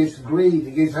 He gets grieved.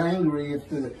 He gets angry if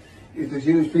the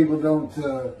Jewish people don't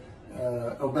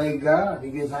obey God.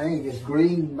 He gets angry. He gets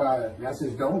grieved by it. God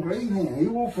says, don't grieve him. He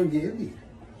won't forgive you.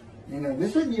 You know,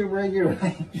 this isn't your regular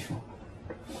angel.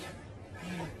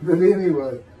 But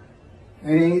anyway,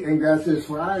 and God says,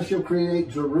 for I shall create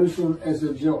Jerusalem as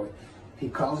a joy. He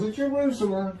calls it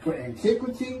Jerusalem for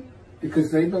antiquity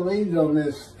because they believed on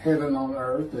this heaven on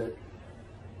earth that,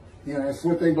 you know, that's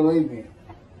what they believed in.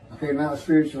 Okay, now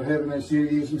spiritual heaven as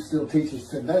Judaism still teaches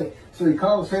today. So he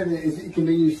calls heaven, it can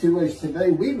be used two ways.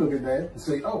 Today we look at that and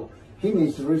say, oh, he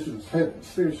means Jerusalem's heaven,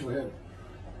 spiritual heaven.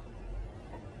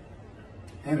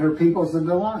 And her people's a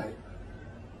delight.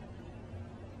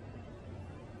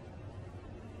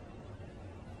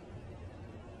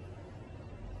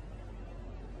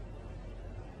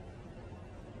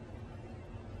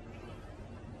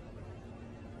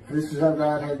 This is how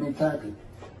God had me type it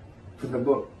for the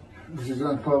book, which is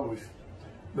unpublished.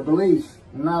 The beliefs,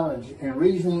 knowledge, and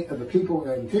reasoning of the people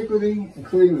of antiquity,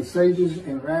 including the sages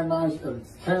and rabbis of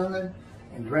the Talmud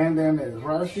and Rambam and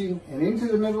Rashi, and into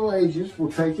the Middle Ages, were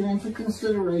taken into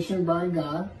consideration by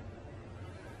God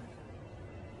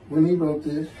when he wrote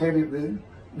this, had it written.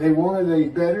 They wanted a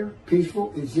better,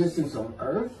 peaceful existence on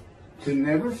earth, to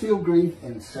never feel grief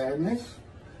and sadness,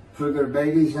 for their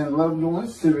babies and loved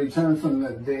ones to return from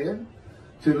the dead,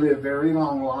 to live very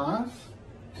long lives,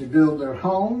 to build their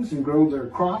homes and grow their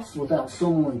crops without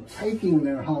someone taking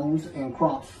their homes and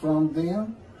crops from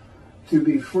them, to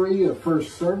be free of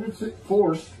forced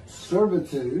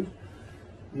servitude,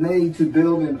 made to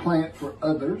build and plant for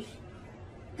others,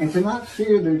 and to not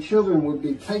fear their children would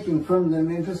be taken from them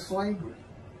into slavery.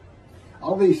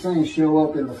 All these things show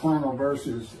up in the final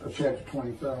verses of chapter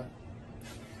 25.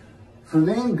 For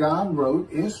then God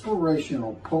wrote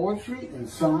inspirational poetry and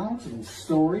songs and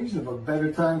stories of a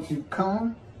better time to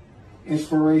come,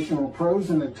 inspirational prose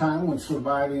in a time when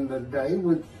surviving the day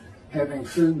with having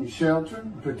food and shelter,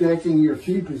 protecting your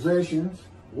few possessions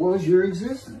was your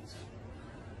existence.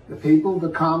 The people of the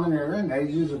common era and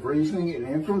ages of reasoning and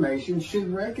information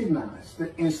should recognize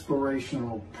the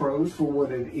inspirational prose for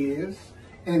what it is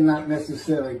and not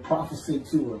necessarily prophecy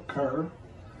to occur,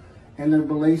 and their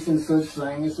beliefs in such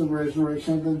things as the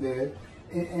resurrection of the dead.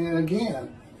 And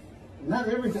again, not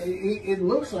everything, it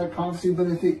looks like prophecy, but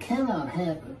if it cannot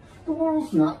happen, the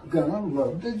world's not going to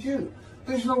love the Jew.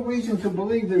 There's no reason to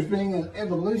believe there's being an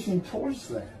evolution towards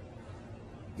that.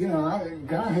 You know,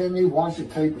 God had me watch a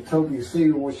tape of Toby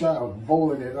Seager, which I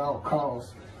avoid at all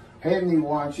costs. Had me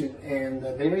watch it, and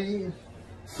there he is,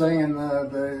 saying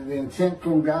the intent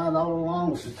from God all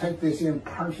along was to take this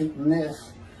imperfect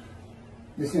mess,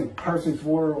 this imperfect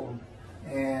world,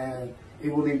 and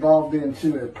it will evolve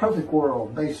into a perfect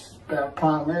world based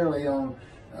primarily on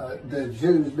the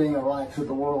Jews being a light to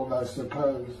the world, I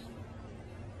suppose.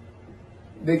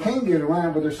 They can't get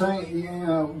around, but they're saying, you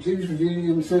know, Jews for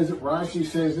Judaism says it, Rashi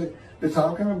says it. They're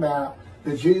talking about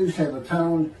the Jews have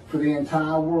atoned for the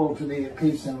entire world to be at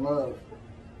peace and love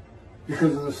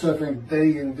because of the suffering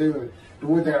they endured. But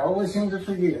what they always seem to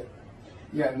forget,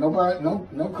 yeah, nobody,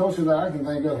 no culture that I can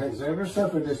think of has ever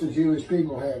suffered as the Jewish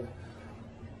people have.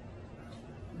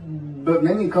 But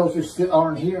many cultures still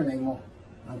aren't here anymore.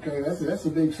 Okay, that's a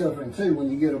big suffering too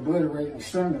when you get obliterated and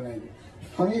exterminated.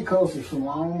 There's plenty of cultures from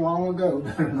long, long ago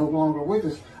that are no longer with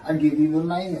us. I give you the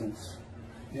Mayans,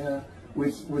 yeah,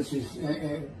 which is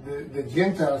the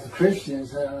Gentiles, the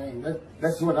Christians. I mean,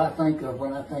 that's what I think of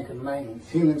when I think of Mayans,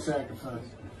 human sacrifice.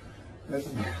 That's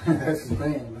the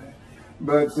thing, man.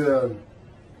 But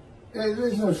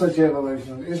there's no such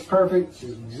evolution. It's perfect.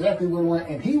 It's exactly what we want.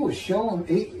 And he was showing.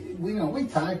 We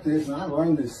typed this, and I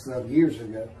learned this stuff years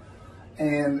ago.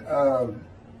 And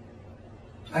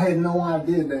I had no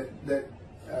idea that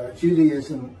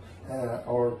Judaism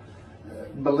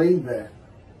believed that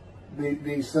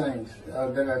these things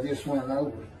that I just went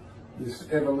over. This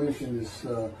evolution, this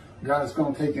God's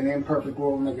going to take an imperfect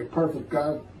world and make it perfect.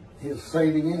 God is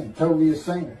saving in. Totally is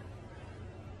saying it.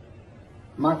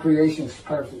 My creation is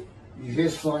perfect,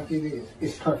 just like it is.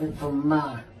 It's perfect for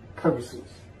my purposes.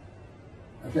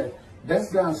 Okay,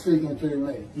 that's God speaking through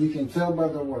me. You can tell by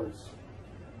the words.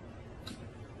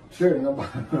 Sure,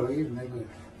 nobody believes me, but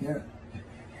yeah.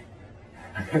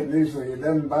 I got news for you. It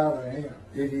doesn't bother him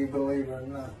if you believe it or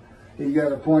not. He's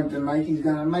got a point to make, he's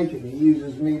going to make it. He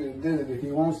uses me to do it if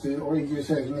he wants to, or he just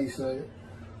has me say it.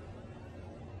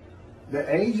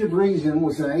 The Age of Reason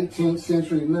was an 18th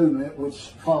century movement which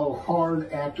followed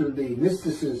hard after the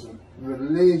mysticism,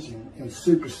 religion, and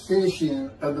superstition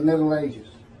of the Middle Ages.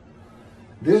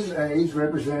 This age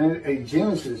represented a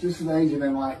genesis. This is the Age of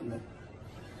Enlightenment.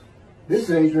 This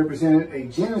age represented a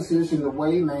genesis in the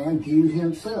way man viewed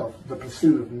himself, the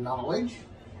pursuit of knowledge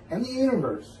and the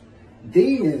universe.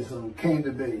 Deism came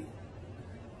to be.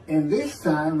 In this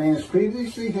time, man's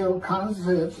previously held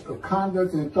concepts of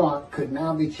conduct and thought could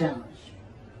now be challenged,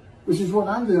 which is what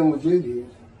I'm doing with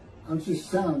Judaism. I'm just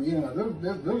telling you,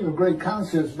 those were great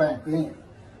concepts back then.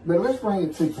 But let's bring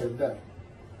it to today.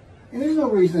 And there's no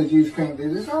reason the Jews can't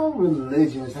do this. All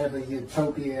religions have a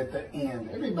utopia at the end.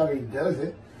 Everybody does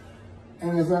it.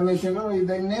 And as I mentioned earlier,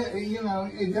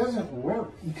 it doesn't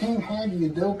work. You can't have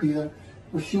utopia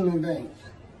with human beings.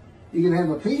 You can have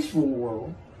a peaceful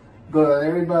world, but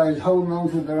everybody's holding on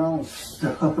to their own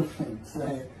stuff and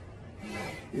saying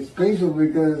it's peaceful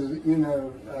because,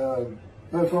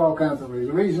 but for all kinds of reasons.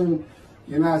 The reason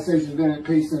the United States has been at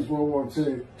peace since World War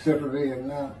II, except for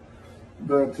Vietnam,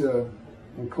 but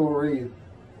in Korea.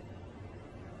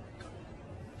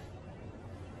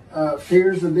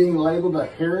 Fears of being labeled a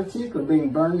heretic or being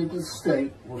burned at the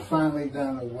stake were finally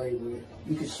done away with.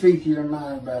 You can speak your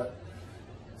mind about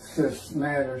such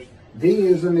matters.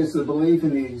 Deism is the belief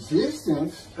in the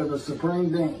existence of a supreme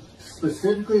being,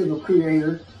 specifically of a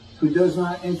creator who does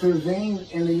not intervene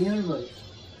in the universe.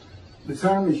 The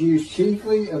term is used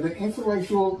chiefly of the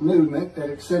intellectual movement that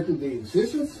accepted the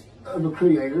existence of a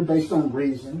creator based on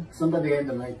reason. Somebody had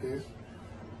to make this.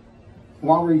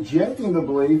 While rejecting the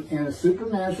belief in a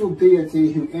supernatural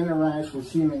deity who interacts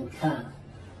with humankind.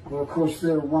 Well, of course,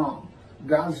 they're wrong.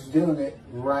 God's doing it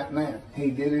right now.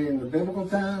 He did it in the biblical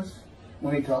times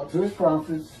when he talked to his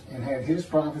prophets and had his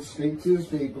prophets speak to his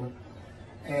people.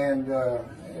 And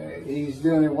he's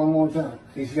doing it one more time.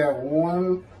 He's got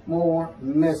one more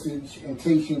message and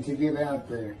teaching to get out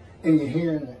there. And you're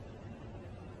hearing it.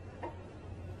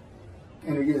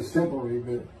 And it gets simple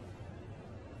rebuilt.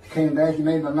 Came back and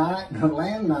made the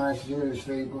land nice, Jewish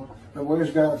people. But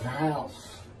where's God's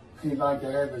house? He'd like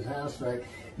to have his house back.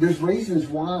 There's reasons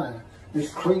why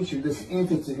this creature, this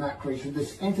entity, not creature,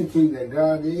 this entity that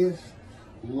God is,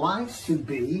 likes to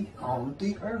be on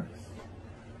the earth.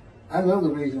 I know the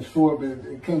reasons for it,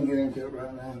 but I can't get into it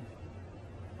right now.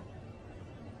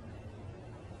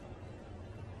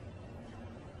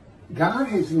 God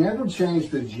has never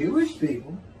changed the Jewish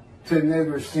people to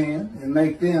never sin and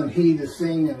make them heed to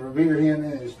sing and revere him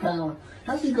in his power.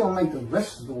 How's he going to make the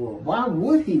rest of the world? Why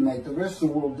would he make the rest of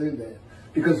the world do that?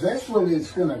 Because that's what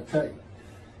it's going to take.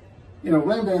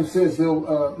 Rambam says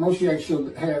Moshiach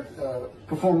shall have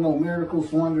perform no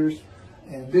miracles, wonders,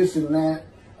 and this and that.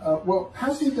 Well,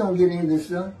 how's he going to get any of this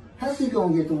done? How's he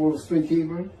going to get the world to speak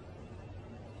Hebrew?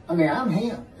 I mean, I'm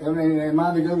him. I mean, am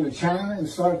I to go to China and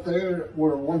start there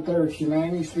where 1/3 of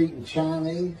humanity speaking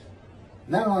Chinese?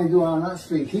 Not only do I not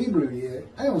speak Hebrew yet,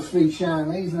 I don't speak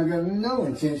Chinese, and I got no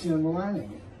intention of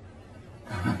learning it.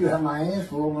 I got my hands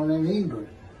full learning Hebrew.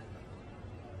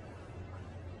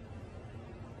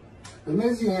 The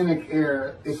Messianic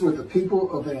era is what the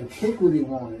people of antiquity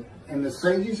wanted, and the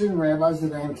sages and rabbis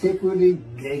of antiquity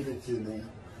gave it to them.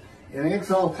 In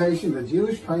exaltation of the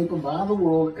Jewish people by the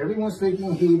world, everyone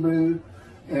speaking Hebrew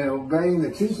and obeying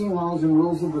the teaching laws and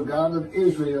rules of the God of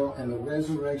Israel and the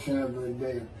resurrection of the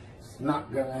dead. It's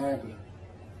not going to happen.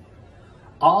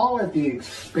 All at the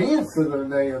expense of the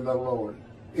day of the Lord.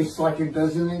 It's like it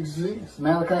doesn't exist.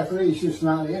 Malachi 3 is just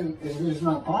not in. It's just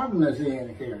not part of the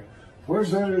Messianic era.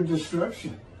 Where's utter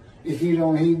destruction if you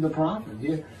don't heed the prophet?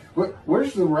 Yeah.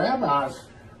 Where's the rabbis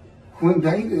when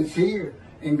David's here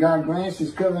and God grants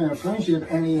his covenant of friendship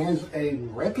and he has a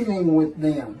reckoning with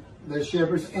them, the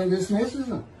shepherds, and dismisses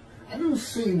them? I don't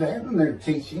see that in their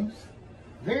teachings.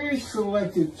 Very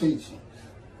selective teachings.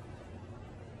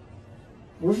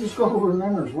 Where's the scroll of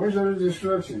remembrance? Where's utter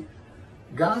destruction?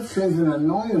 God sends an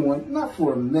anointed one, not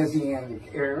for a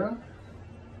Messianic era,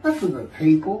 not for the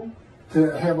people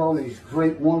to have all these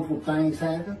great, wonderful things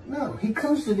happen. No, he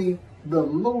comes to be the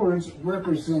Lord's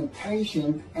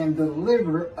representation and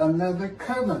deliver another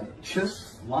covenant,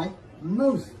 just like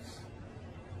Moses.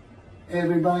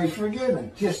 Everybody's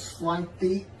forgiven, just like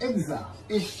the exiles.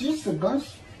 It's just a bunch,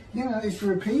 it's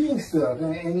repeating stuff.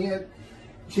 And yet,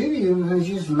 Judaism has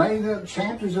just made up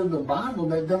chapters of the Bible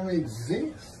that don't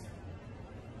exist.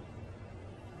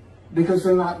 Because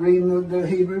they're not reading the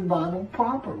Hebrew Bible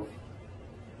properly.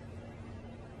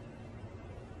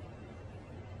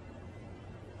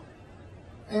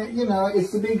 And, you know,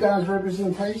 it's to be God's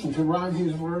representation, to write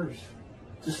his words,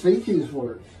 to speak his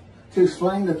words, to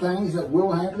explain the things that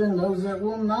will happen and those that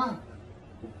will not.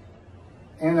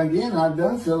 And again, I've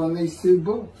done so in these 2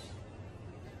 books.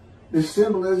 The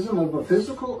symbolism of a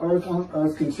physical earth on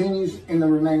earth continues in the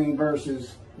remaining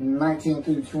verses 19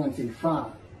 through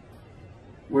 25,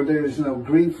 where there is no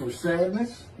grief or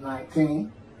sadness,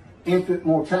 19. Infant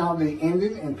mortality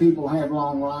ended and people have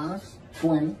long lives,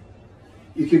 20.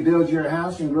 You could build your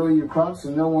house and grow your crops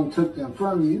and no one took them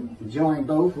from you, enjoying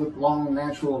both with long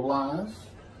natural lives.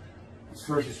 It's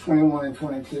verses 21 and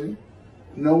 22.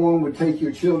 No one would take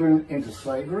your children into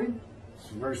slavery. It's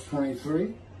verse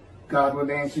 23. God would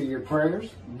answer your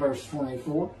prayers, verse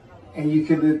 24. And you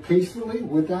could live peacefully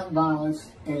without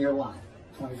violence in your life,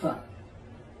 25.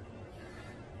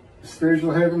 The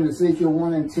spiritual heaven, Ezekiel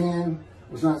 1 and 10,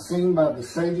 was not seen by the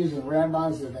sages and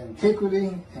rabbis of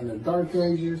antiquity and the Dark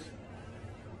Ages,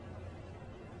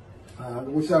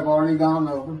 which I've already gone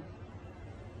over.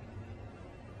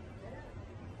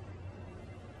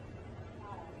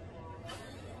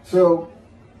 So,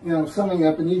 you know, summing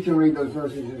up, and you can read those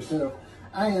verses yourself,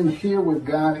 I am here with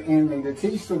God in me to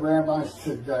teach the rabbis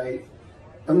today,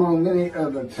 among many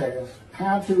other tasks,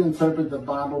 how to interpret the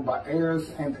Bible by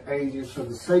eras and ages for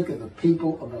the sake of the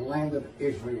people of the land of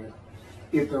Israel.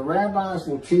 If the rabbis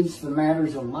will teach the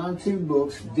matters of my 2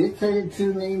 books dictated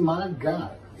to me, my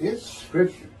God, it's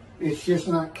scripture. It's just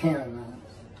not canonized.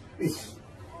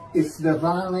 It's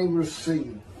divinely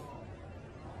received.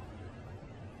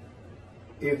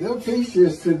 If they'll teach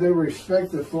this to their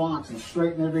respective flocks and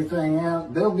straighten everything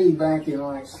out, they'll be back in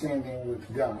right standing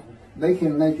with God. They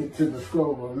can make it to the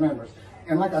scroll of remembrance.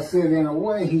 And like I said, in a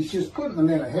way, he's just putting them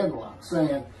in a headlock,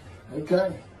 saying,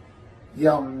 okay,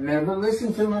 y'all never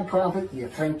listen to my prophet. You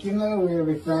think you know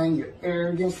everything. Your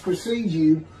arrogance precedes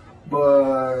you.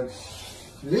 But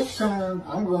this time,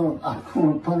 I'm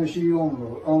gonna punish you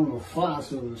on the fly,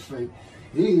 so to speak.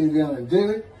 You're either gonna do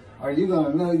it, or you're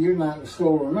going to know you're not in the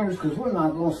scroll of remembrance, because we're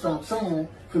not going to stop saying it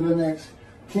for the next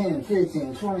 10,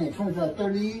 15, 20, 25,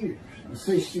 30 years. I'm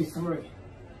 63.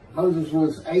 Moses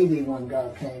was 80 when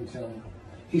God came to him.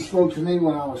 He spoke to me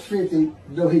when I was 50,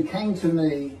 though he came to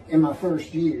me in my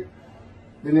first year.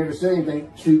 They never said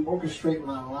anything to orchestrate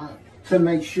my life, to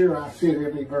make sure I fit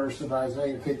every verse of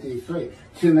Isaiah 53,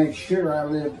 to make sure I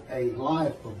lived a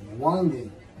life of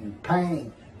wounding and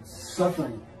pain,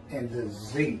 suffering and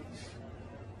disease.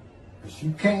 But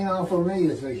you can't offer me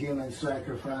as a human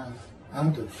sacrifice.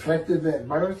 I'm defective at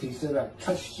birth. He said, I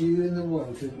touched you in the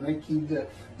womb to make you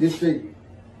disfigured.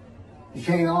 You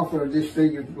can't offer a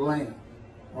disfigured lamb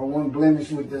or one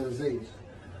blemished with disease.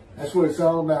 That's what it's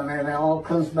all about, man. It all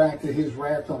comes back to his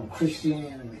wrath on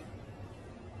Christianity.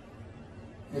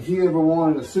 If you ever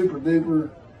wanted a super duper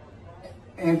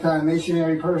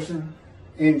anti-missionary person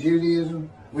in Judaism,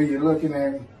 well, you're looking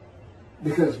at him.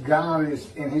 Because God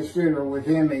is in his spirit or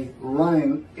within me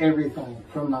running everything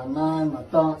from my mind, my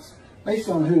thoughts, based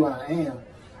on who I am.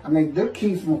 I mean,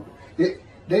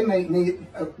 they make me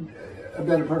a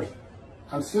better person.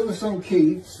 I'm still the same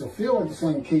Keith, still feel like the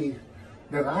same Keith,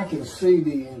 but I can see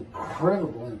the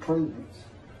incredible improvements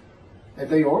that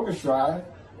they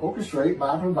orchestrate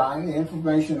by providing the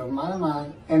information of my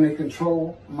mind, and they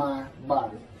control my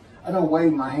body. I don't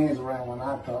wave my hands around when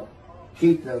I talk.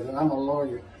 Keith does, and I'm a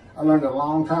lawyer. I learned a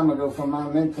long time ago from my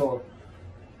mentor,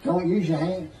 don't use your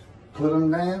hands. Put them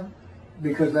down,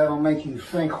 because that'll make you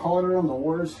think harder on the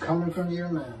words coming from your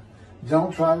mouth.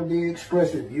 Don't try to be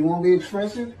expressive. You want to be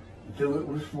expressive? Do it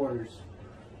with words.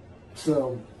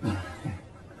 So,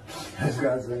 as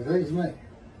God says, it's me.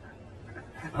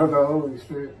 Or the Holy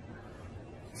Spirit.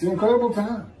 It's an incredible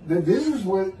time. This is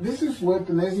what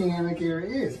the Messianic era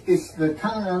is. It's the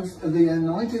times of the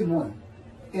Anointed One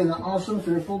in the awesome,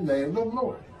 fearful day of the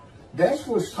Lord. That's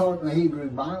what's taught in the Hebrew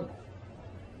Bible.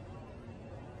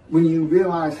 When you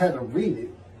realize how to read it,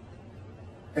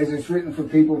 as it's written for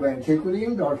people of antiquity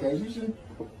and Dark Ages, and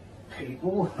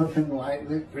people of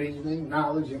enlightenment, reasoning,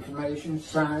 knowledge, information,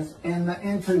 science, and the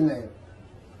internet.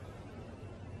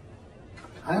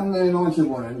 I am the Anointed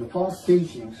One, and the false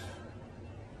teachings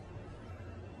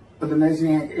of the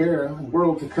Messianic era,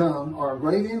 world to come, are a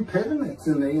great impediment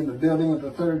to me in the building of the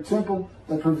third temple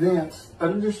that prevents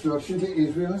utter destruction to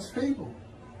Israel and its people.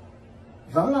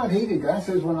 If I'm not heeded, God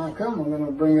says when I come, I'm going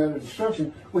to bring utter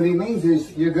destruction. What he means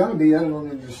is you're going to be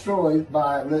utterly destroyed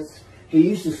by, he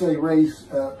used to say, raise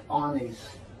armies.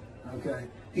 Okay?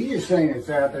 He's just saying it's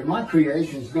out there. My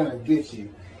creation is going to get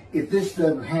you. If this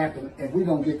doesn't happen and we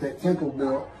don't get that temple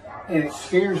built, and it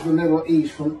scares the Middle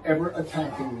East from ever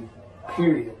attacking you,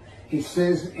 period. He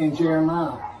says in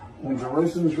Jeremiah, when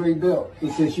Jerusalem's rebuilt. He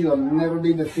says you'll never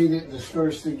be defeated and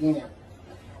dispersed again.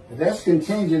 But that's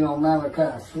contingent on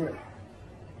Malachi 3.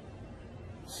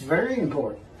 It's very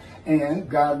important. And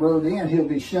God wrote in, he'll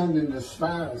be shunned and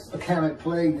despised, accounted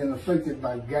plagued and afflicted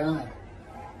by God.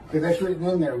 Okay, that's written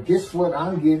in there. Guess what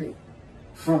I'm getting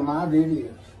from my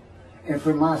videos and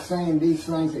from my saying these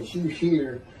things that you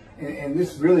hear, and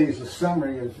this really is a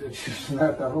summary, it's just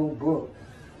not the whole book.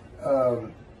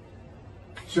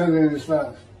 Shunned and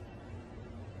despised.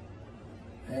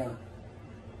 Yeah.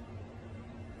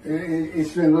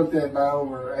 It's been looked at by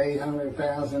over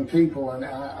 800,000 people, and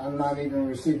I'm not even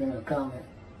receiving a comment.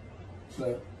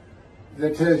 So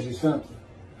that tells you something.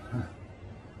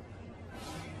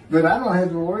 But I don't have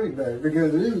to worry about it,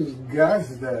 because this is God's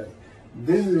day.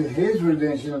 This is his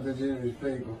redemption of the Jewish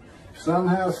people.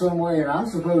 Somehow, some way, and I'm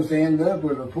supposed to end up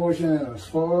with a portion and a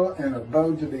spoil and a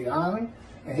bow to be honored.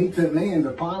 And he took me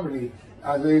into poverty.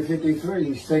 Isaiah 53,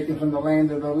 he's taken from the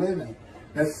land of the living.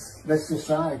 That's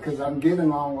society, because I'm given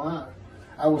long life.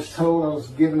 I was told I was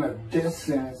given a death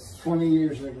sentence 20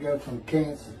 years ago from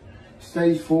cancer.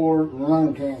 Stage 4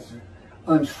 lung cancer.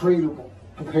 Untreatable.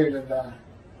 Prepared to die.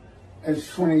 It's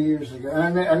 20 years ago.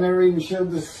 And I never even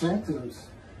showed the symptoms.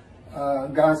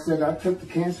 God said, I took the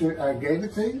cancer, I gave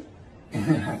it to you,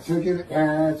 and I took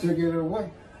it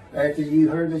away after you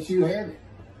heard that you had it.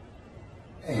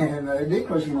 And it did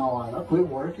question my life. I quit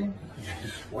working,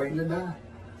 just waiting to die.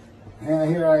 And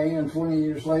here I am 20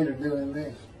 years later doing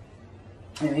this.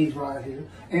 And he's right here.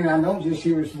 And I don't just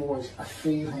hear his voice, I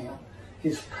feel him.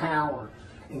 His power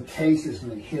encases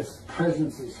me. His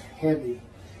presence is heavy.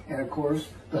 And of course,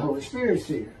 the Holy Spirit's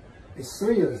here. It's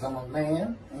three of us. I'm a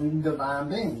man and divine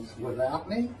beings, without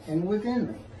me and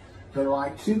within me. They're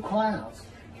like two clouds.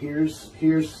 Here's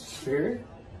spirit,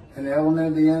 an element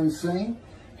of the unseen.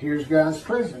 Here's God's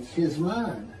presence, his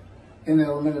mind, an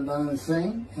element of the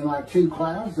unseen. And like two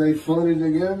clouds, they floated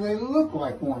together. They look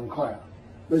like one cloud,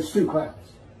 but it's two clouds.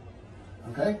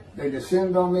 Okay? They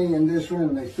descend on me in this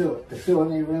room. They fill it. They fill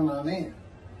any room I'm in.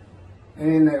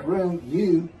 And in that room,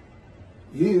 you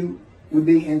would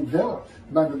be enveloped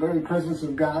by the very presence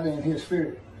of God and his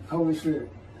Spirit, Holy Spirit.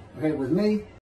 Okay, with me,